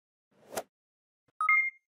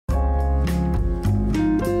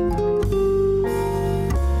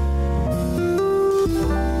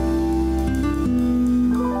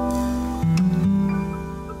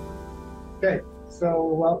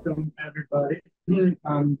welcome everybody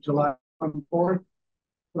on July 24th,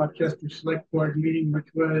 Rochester Selectboard meeting, which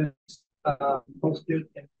was posted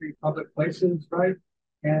in 3 public places, right?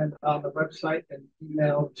 And on the website and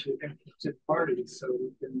emailed to interested parties, so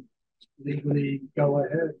we can legally go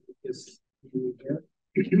ahead with this meeting here.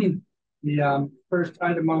 The first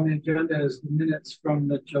item on the agenda is the minutes from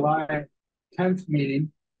the July 10th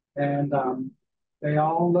meeting, and they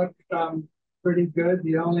all look pretty good.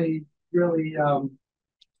 The only really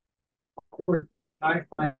I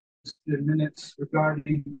find the minutes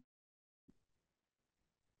regarding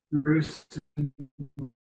Bruce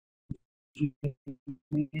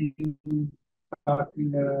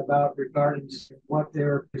talking about regarding what they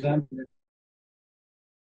were presenting.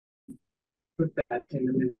 Put that in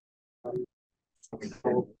the minutes.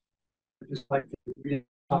 So just like to read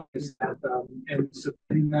that and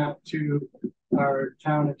submitting that to our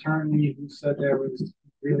town attorney, who said there was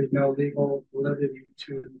really no legal validity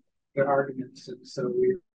to their arguments, and so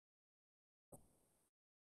we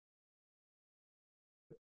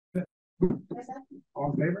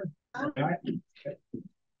all in favor? Okay.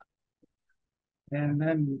 And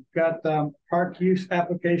then we've got the park use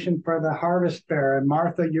application for the harvest fair. And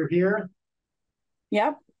Martha, you're here?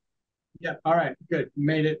 Yep. Yeah. All right. Good. You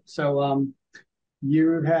made it. So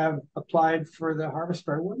you have applied for the harvest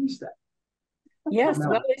fair. What is that? Yes.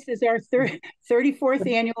 Well, this is our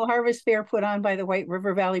 34th annual harvest fair put on by the White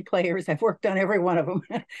River Valley Players. I've worked on every one of them.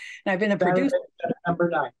 And I've been a producer. September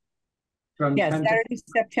 9th. Yes, Saturday,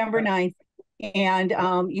 September 9th. And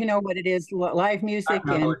you know what it is, live music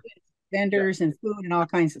and vendors and food and all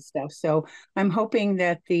kinds of stuff. So I'm hoping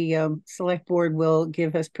that the select board will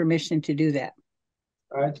give us permission to do that.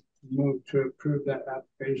 All right, move to approve that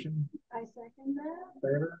application. I second that.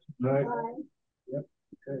 Favor? Right. Aye. Yep.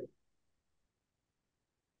 Okay.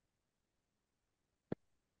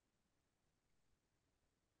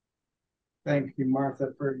 Thank you,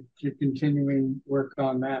 Martha, for your continuing work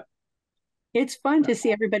on that. It's fun to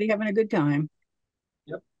see everybody having a good time.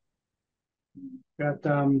 Yep. Got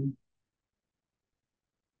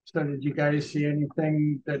so did you guys see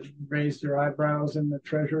anything that raised your eyebrows in the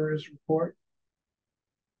treasurer's report?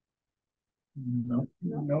 No.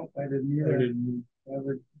 No, I didn't either.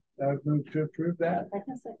 I would move to approve that.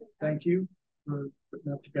 Thank you for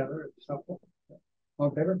putting that together. It's helpful. All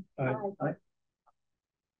in favor? Aye. Aye.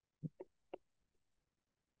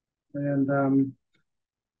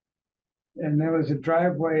 And there was a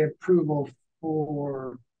driveway approval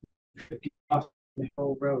for 50 Austin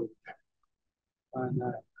Hill Road. On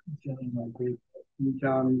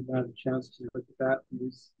John had a chance to look at that, and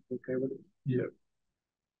he's okay with it. Yeah.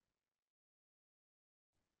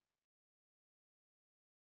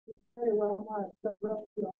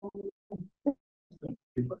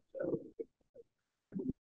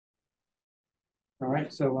 All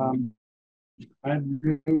right, so I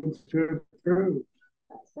move to approve.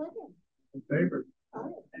 Second. In favor? Aye.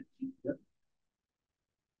 Yep.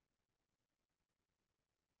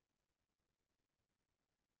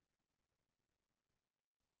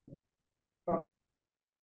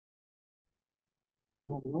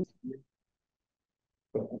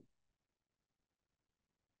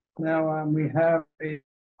 Now we have a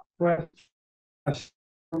request,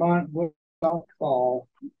 Vermont Golf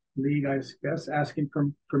League, I guess, asking for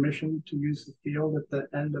permission to use the field at the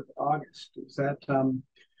end of August. Is that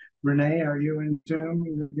Renee? Are you in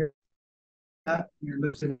Zoom? You're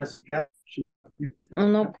listening as a guest. Oh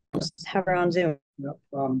no, just have her on Zoom. Yep.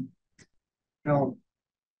 No.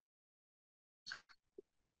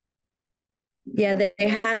 Yeah,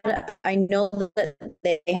 they had. I know that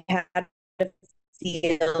they had a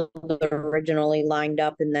field originally lined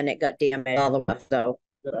up, and then it got damaged all the way. So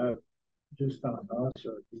just on us,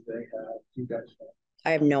 or do they have? You guys have?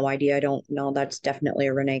 I have no idea. I don't know. That's definitely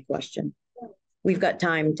a Renee question. We've got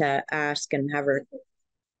time to ask and have her.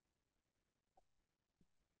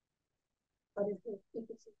 But if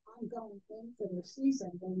it's an ongoing thing for the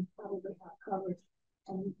season, then you probably have coverage,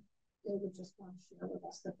 and they would just want to share with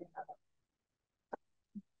us that they have it.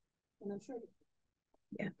 And I'm sure.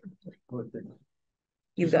 Yeah.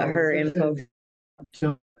 You've got her info.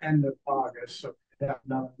 Until end of August, so that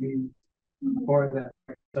not mean before that.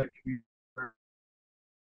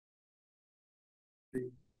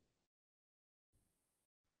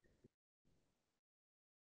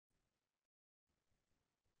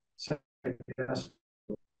 So, yes.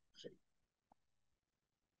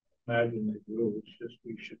 Imagine they will. It's just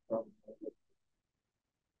we should probably.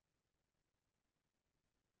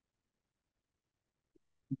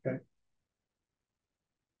 Okay.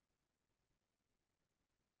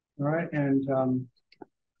 All right, and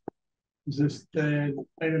Just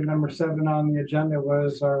item number 7 on the agenda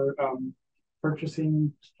was our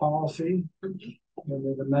purchasing policy and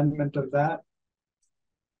the amendment of that.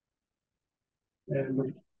 And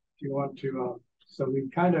if you want to, so we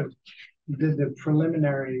kind of did the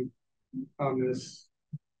preliminary on this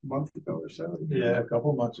a month ago or so. Yeah, a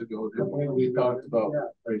couple months ago, we talked about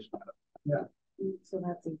price. Yeah. So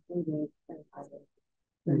that's included for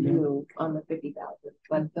you on the 50,000,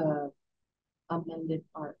 but the amended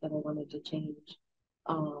part that I wanted to change.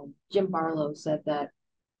 Jim Barlow said that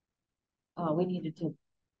we needed to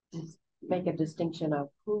make a distinction of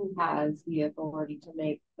who has the authority to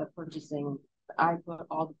make the purchasing. I put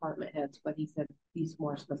all department heads, but he said he's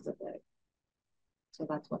more specific. So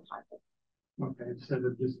that's what happened. Okay, instead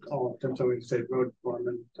of just all, so we say road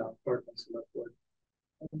foreman, clerk, and select board.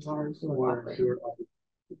 Water and sewer operator.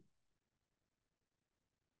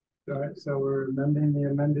 All right, so we're amending the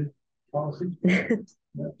amended policy. Yep.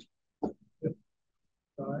 All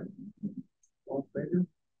right. All in favor?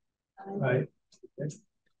 Aye. Okay.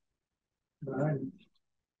 All right.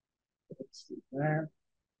 Let's see that.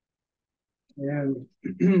 And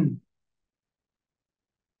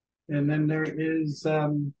and then there is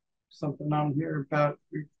something on here about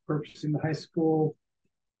purchasing the high school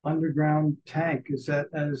underground tank. Is that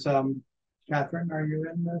as Catherine, are you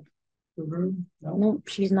in the room? No, Nope,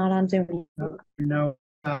 she's not on Zoom. no. You know,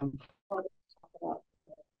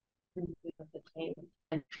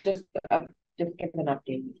 Just give an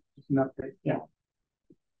update. just an update. Yeah. I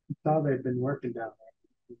saw they've been working down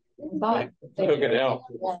But Took it out.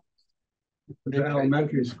 there. The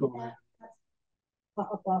elementary school.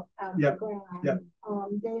 Above Yep, ground. yep.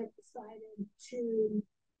 They have decided to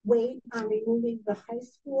wait on removing the high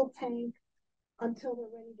school tank until they're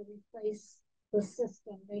ready to replace the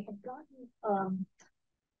system. They had gotten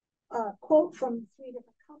a quote from 3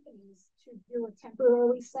 different companies to do a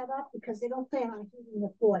temporary setup because they don't plan on heating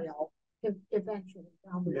the foil eventually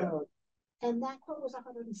down the road. And that quote was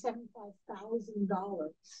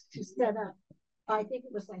 $175,000 to set up. I think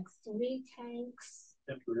it was like 3 tanks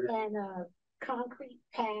and a concrete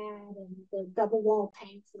pad and the double wall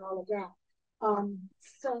tanks and all of that.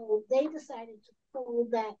 So they decided to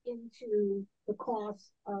fold that into the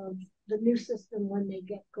cost of the new system when they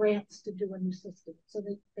get grants to do a new system. So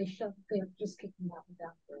they're just kicking that one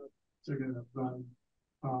down the road. They're gonna run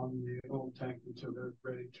the old tank until they're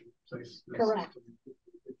ready to replace the Correct. system.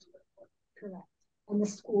 Correct. And the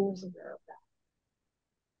school's aware of that.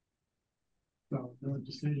 So no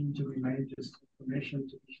decision to be made, just information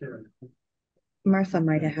to be shared. Martha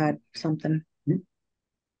might have had something.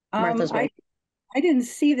 Martha's right. I didn't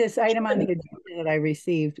see this item on the agenda that I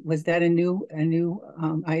received. Was that a new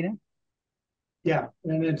item? Yeah,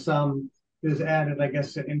 and it's added, I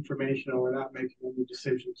guess, to informational. We're not making any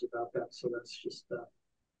decisions about that, so that's just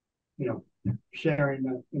you know, sharing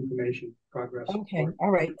that information progress. Okay, all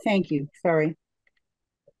right, thank you. Sorry.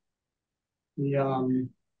 The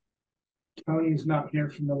Tony's not here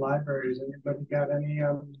from the libraries. Anybody got any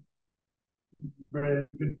very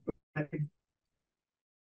good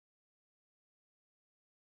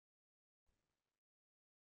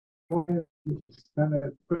kind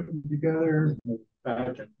of putting together,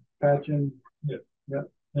 patching. Yep.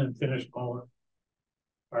 And finished mowing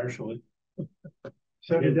partially.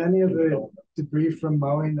 So did any of the debris from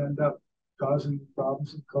mowing end up causing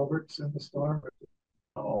problems with culverts in the storm?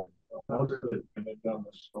 Oh, most of it came down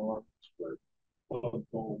the storms were full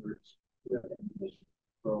culverts.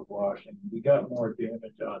 Road washing. We got more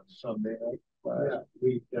damage on Sunday night last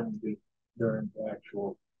week than we did during the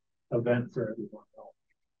actual event for everyone else.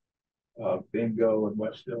 Bingo and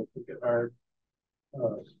Westhill took it hard.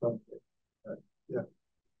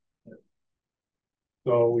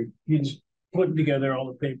 So he's putting together all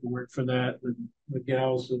the paperwork for that. The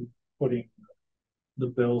gals and putting the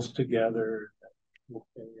bills together. We'll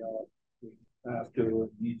pay off. We have to,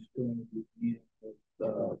 and he's doing a meeting with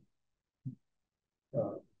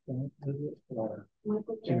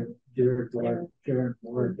Jared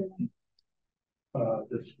Ward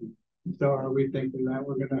this week. So are we thinking that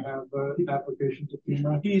we're going to have applications to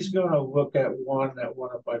FEMA? He's going to look at one that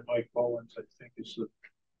went up by Mike Bowens, I think is the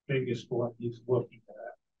biggest one he's looking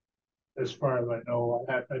at. As far as I know,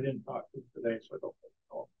 I didn't talk to him today, so I don't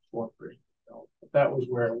know if but that was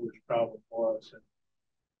where it was problem was.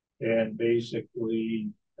 And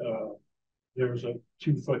basically, there's a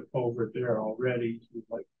 2-foot culvert there already. We'd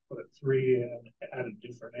like to put 3 in at a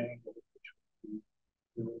different angle, which would be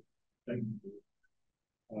the thing to do.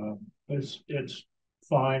 It's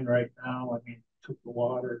fine right now. I mean, took the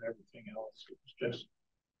water and everything else. It was just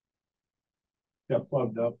got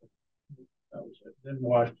plugged up. That was it. Didn't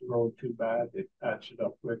wash the road too bad. They patched it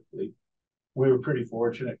up quickly. we were pretty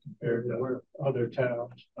fortunate compared to other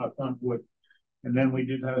towns, knock on wood. And then we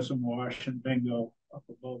did have some wash and bingo up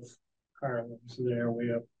above Carlin's there,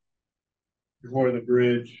 way up before the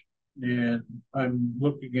bridge. And I'm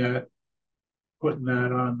looking at putting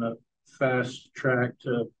that on the fast track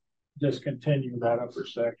to discontinue that upper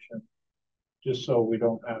section, just so we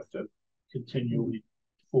don't have to continually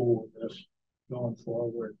fool with this going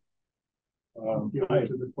forward. To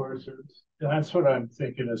the Forest Service. That's what I'm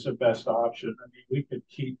thinking is the best option. I mean, we could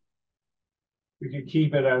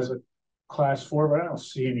keep it as a class 4, but I don't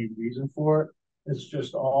see any reason for it. It's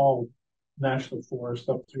just all national forest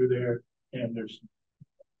up through there, and there's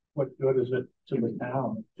what good is it to the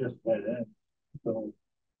town? It's just dead end. So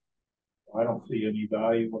I don't see any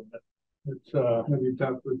value in it. It's Have you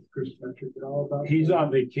talked with Chris Metrick at all about he's that?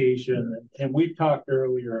 on vacation, and we talked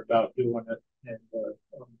earlier about doing it, and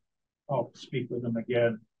I'll speak with him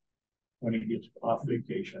again when he gets off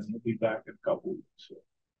vacation. He'll be back in a couple weeks. So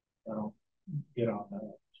I'll get on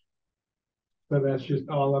that. So that's just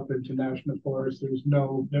all up into national forest. There's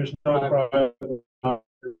no private.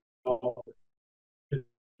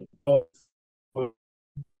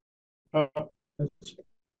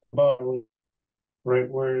 Right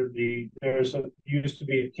where used to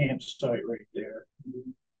be a campsite right there,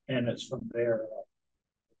 and it's from there.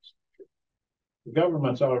 The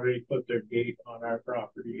government's already put their gate on our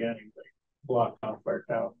property anyway, blocked off our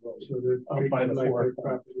town road. So they're up by the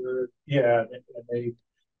property. Yeah,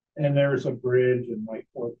 and there's a bridge and like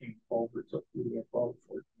 14 culverts up through there, 12,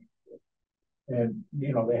 14. And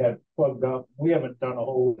they had plugged up. We haven't done a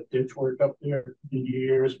whole ditch work up there in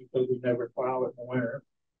years because we never plow it in the winter.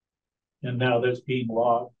 And now that's being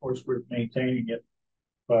logged. Of course, we're maintaining it,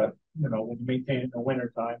 but when you maintain it in the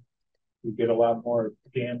wintertime, you get a lot more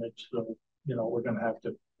damage. So we're going to have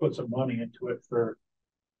to put some money into it for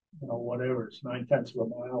whatever. It's 9/10 of a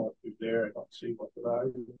mile up through there. I don't see what the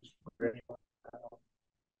value is for anyone.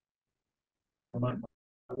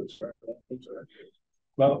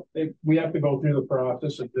 Well, we have to go through the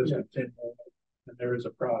process of discontinuing it, and there is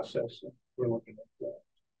a process, and we're looking at that.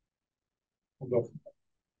 We'll go from there.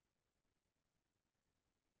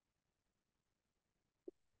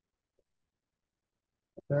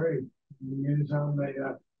 All right, news on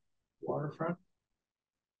the waterfront.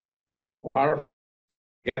 Water,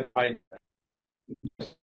 yeah,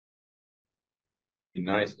 be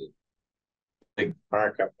nice to big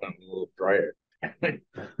park up on a little drier.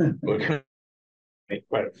 We're gonna make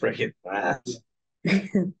quite a freaking mess.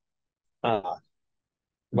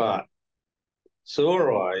 But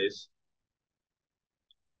sewer wise,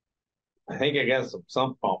 I think I got some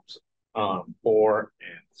sump pumps on 4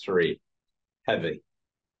 and 3 heavy.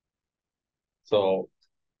 So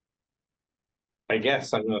I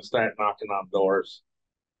guess I'm gonna start knocking on doors.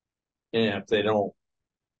 And if they don't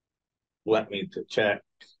let me to check,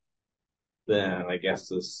 then I guess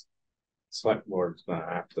this select board's gonna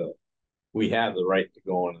have to, we have the right to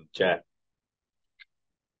go in and check.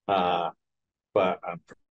 But I'm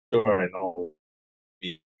sure I know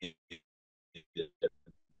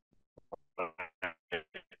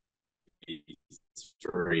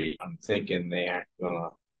I'm thinking they aren't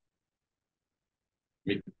gonna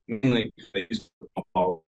be mainly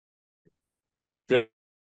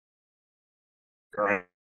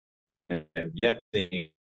and yet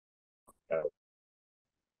they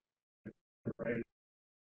right.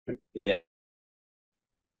 Yeah.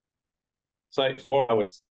 Site 4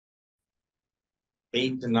 was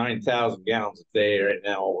 8,000 to 9,000 gallons a day right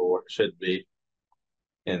now over what it should be.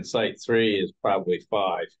 And site 3 is probably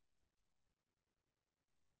 5.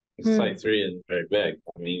 Site 3 isn't very big.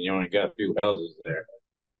 I mean, you only got a few houses there.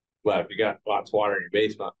 But if you got lots of water in your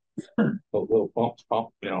basement, those little pumps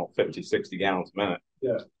pump, 50, 60 gallons a minute.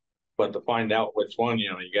 Yeah. But to find out which one,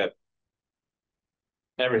 you got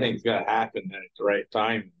everything's got to happen at the right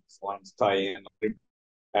time. Lines tie in,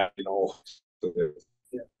 yeah.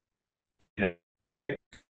 Yeah.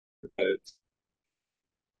 It's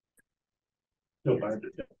still hard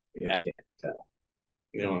to tell. Yeah,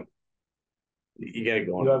 you gotta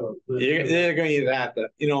go. They're going to have to,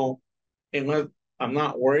 unless I'm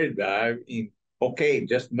not worried about it. I mean, okay,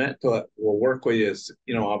 just meant to it. We'll work with you.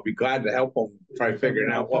 I'll be glad to help them try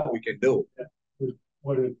figuring out what we can do.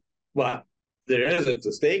 But there is, if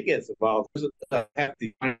the state gets involved, there's a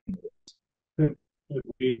hefty fine. Could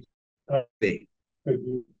you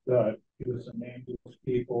give us some names of those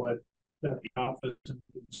people at the office and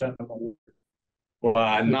send them a word? Well,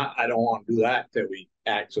 I don't want to do that till we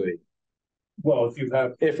actually. Well, if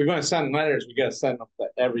we're going to send letters, we got to send them to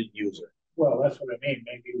every user. Well, that's what I mean.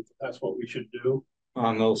 Maybe that's what we should do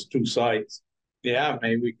on those 2 sites. Yeah,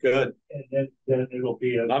 maybe we could. And then it'll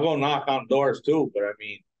be a, I'll go knock on doors too, but I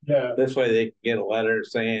mean, yeah, this way they can get a letter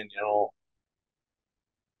saying,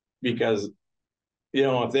 because,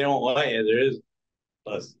 if they don't like it, there is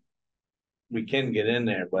us, we can get in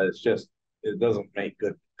there, but it's just, it doesn't make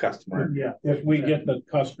good customer. yeah, if we get the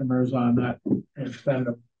customers on that and send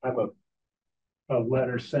them, have a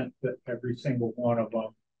letter sent to every single one of them.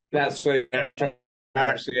 That's the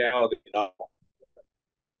partiality.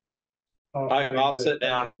 I'll sit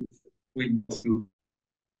down. We can see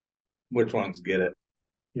which ones get it.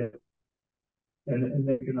 Yeah. And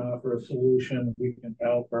they can offer a solution, we can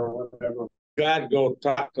help or whatever. Glad to go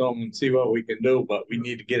talk to them and see what we can do, but we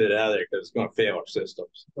need to get it out of there because it's going to fail our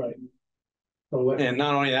systems. Right. So And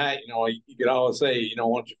not only that, you could always say,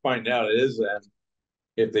 once you find out it is them,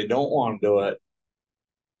 if they don't want to do it,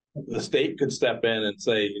 the state could step in and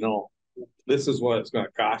say, this is what it's going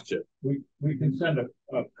to cost you. we can send a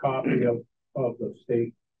copy of the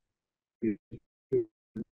state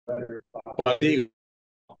letter. But they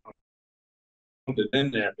put it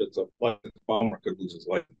in there if it's a license bomber could lose his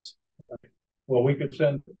license. Well, we could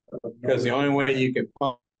send. Because the only way you can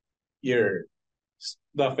pump your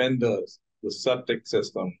stuff into the septic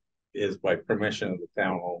system is by permission of the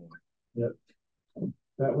town only. Yeah.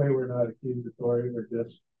 That way we're not accusatory, we're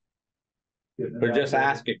just. We're just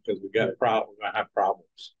asking because we got a problem, we're gonna have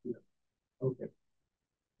problems. Yeah. Okay.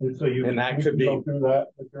 And so you. And that we could can be. go through that,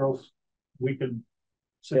 the girls, we can.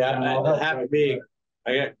 sit down, Yeah, I'll it'll help have to write be,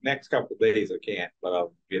 that. I got next couple of days I can't, but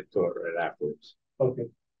I'll get to it right afterwards. Okay,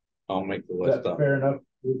 I'll make the list that's up. fair enough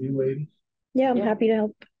with you ladies? Yeah, I'm Yeah. happy to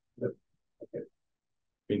help.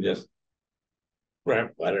 We just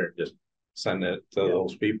write a letter, just send it to Yeah.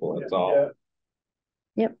 those people, that's Yeah, all. yeah.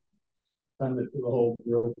 Yep. Send it to the whole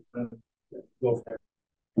group and go for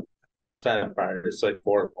it. Sad part, it's like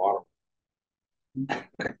 4 o'clock.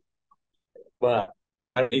 But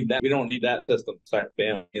I don't need that, we don't need that system to start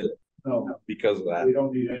failing either No, because of that. we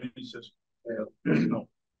don't need any system. No.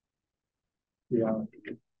 Yeah,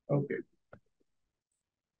 okay.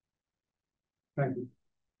 Thank you.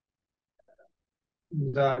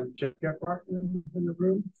 Jeff Gephardt in the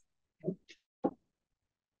room?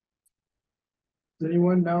 Does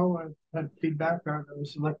anyone know, had feedback on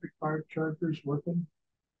those electric car chargers working?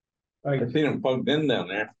 I seen them plugged in down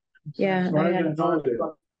there. Yeah, So I I had didn't know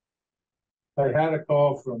that. I had a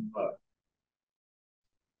call from,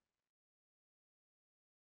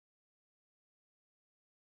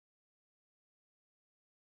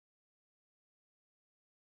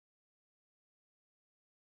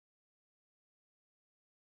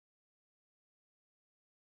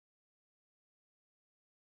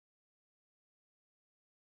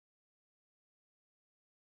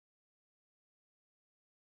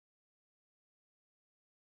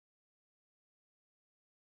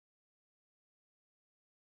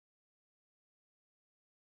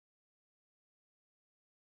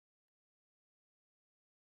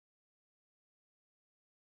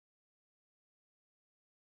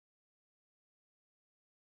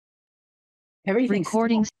 Everything's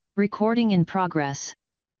Recording in progress.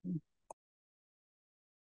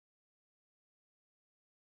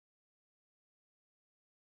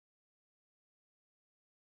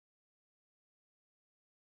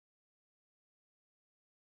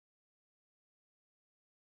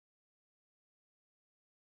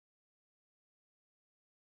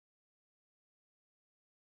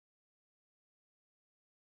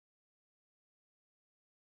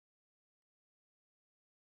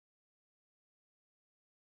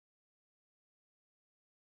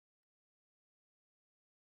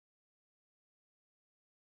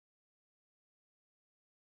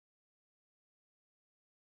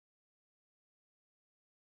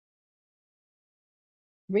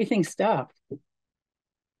 everything stopped.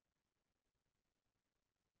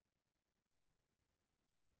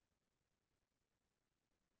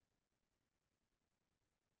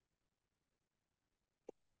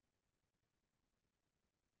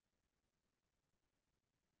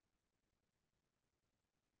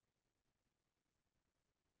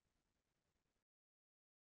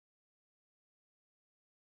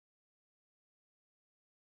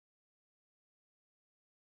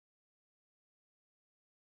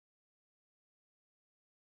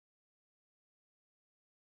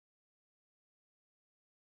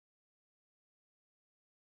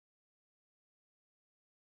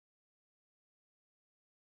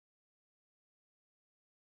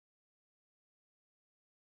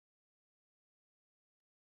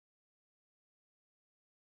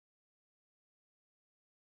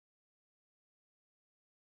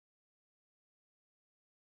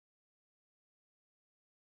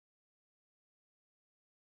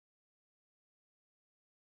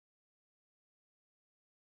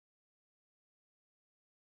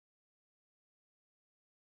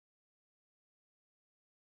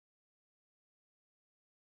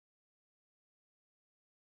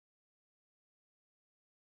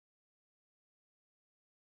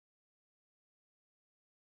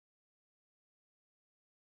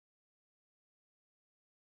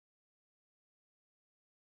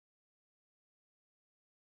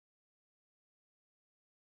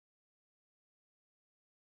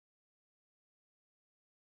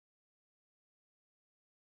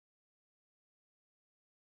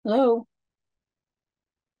 Hello?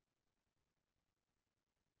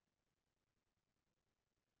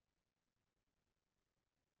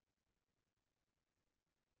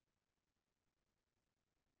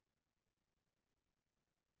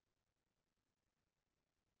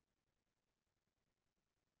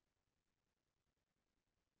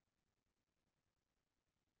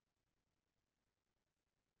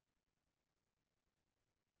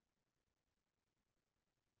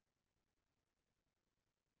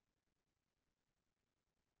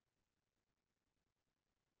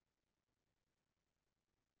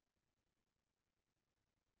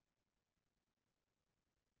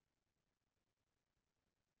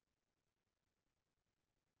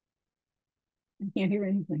 I can't hear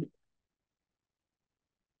anything.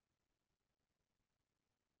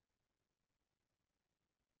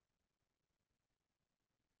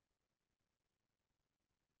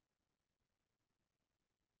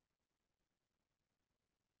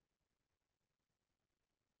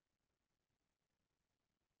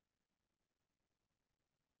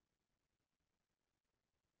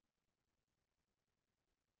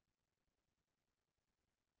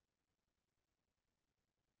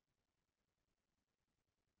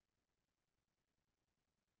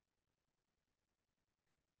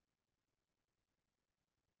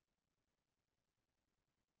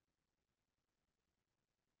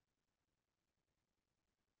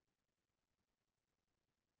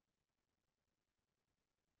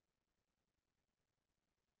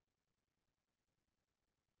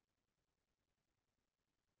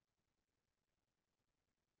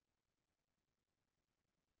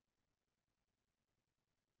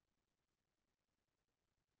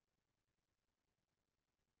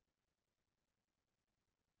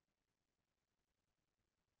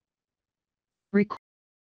 Record.